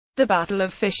The Battle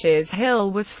of Fisher's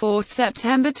Hill was fought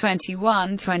September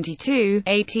 21–22,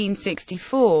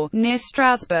 1864, near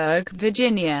Strasburg,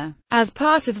 Virginia, as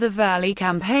part of the Valley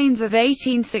Campaigns of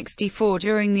 1864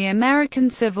 during the American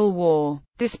Civil War.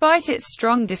 Despite its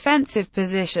strong defensive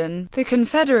position, the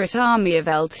Confederate Army of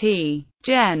Lt.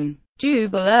 Gen.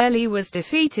 Jubal Early was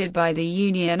defeated by the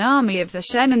Union Army of the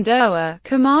Shenandoah,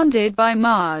 commanded by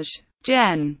Maj.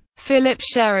 Gen. Philip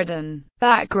Sheridan.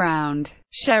 Background: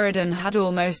 Sheridan had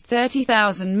almost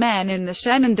 30,000 men in the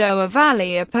Shenandoah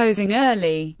Valley opposing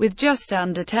Early, with just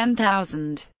under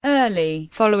 10,000. Early,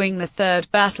 following the Third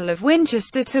Battle of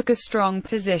Winchester, took a strong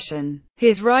position.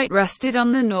 His right rested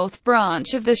on the north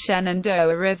branch of the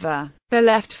Shenandoah River. The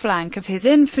left flank of his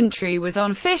infantry was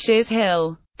on Fisher's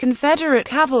Hill. Confederate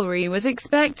cavalry was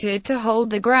expected to hold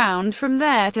the ground from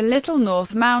there to Little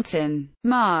North Mountain.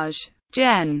 Maj.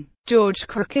 Gen. George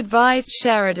Crook advised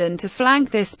Sheridan to flank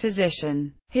this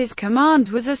position. His command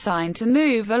was assigned to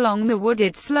move along the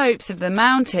wooded slopes of the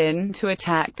mountain to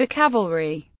attack the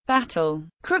cavalry. Battle.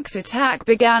 Crook's attack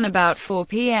began about 4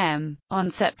 p.m.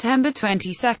 on September 22,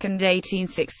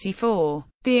 1864.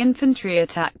 The infantry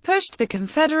attack pushed the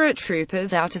Confederate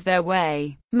troopers out of their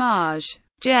way. Maj.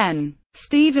 Gen.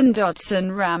 Stephen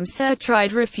Dodson Ramseur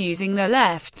tried refusing the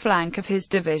left flank of his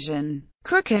division.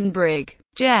 Crook and Brig.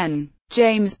 Gen.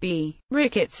 James B.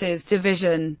 Ricketts's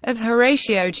division, of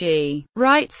Horatio G.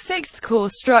 Wright's 6th Corps,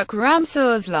 struck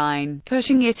Ramseur's line,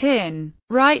 pushing it in.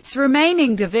 Wright's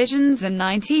remaining divisions and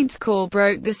 19th Corps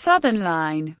broke the southern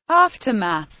line.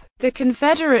 Aftermath: the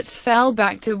Confederates fell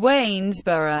back to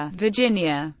Waynesboro,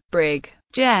 Virginia. Brig.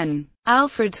 Gen.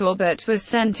 Alfred Talbot was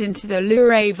sent into the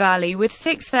Luray Valley with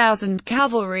 6,000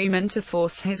 cavalrymen to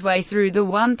force his way through the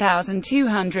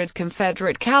 1,200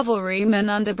 Confederate cavalrymen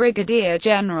under Brigadier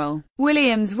General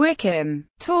Williams Wickham.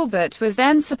 Talbot was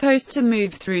then supposed to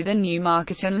move through the New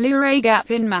Market and Luray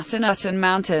Gap in Massanutten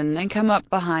Mountain and come up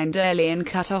behind Early and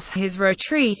cut off his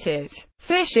retreat at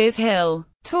Fisher's Hill.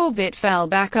 Talbot fell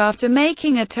back after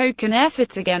making a token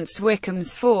effort against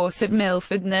Wickham's force at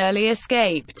Milford and Early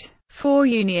escaped. 4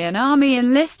 Union Army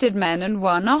enlisted men and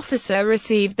 1 officer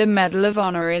received the Medal of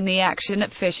Honor in the action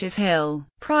at Fisher's Hill.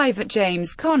 Private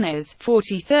James Connors,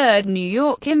 43rd New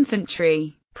York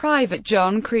Infantry. Private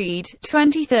John Creed,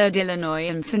 23rd Illinois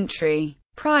Infantry.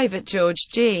 Private George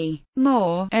G.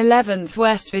 Moore, 11th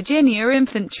West Virginia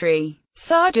Infantry.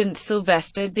 Sergeant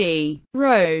Sylvester D.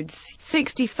 Rhodes,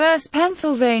 61st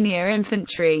Pennsylvania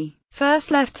Infantry.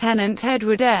 First Lieutenant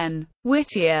Edward N.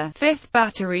 Whittier, 5th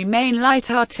Battery Main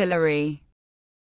Light Artillery.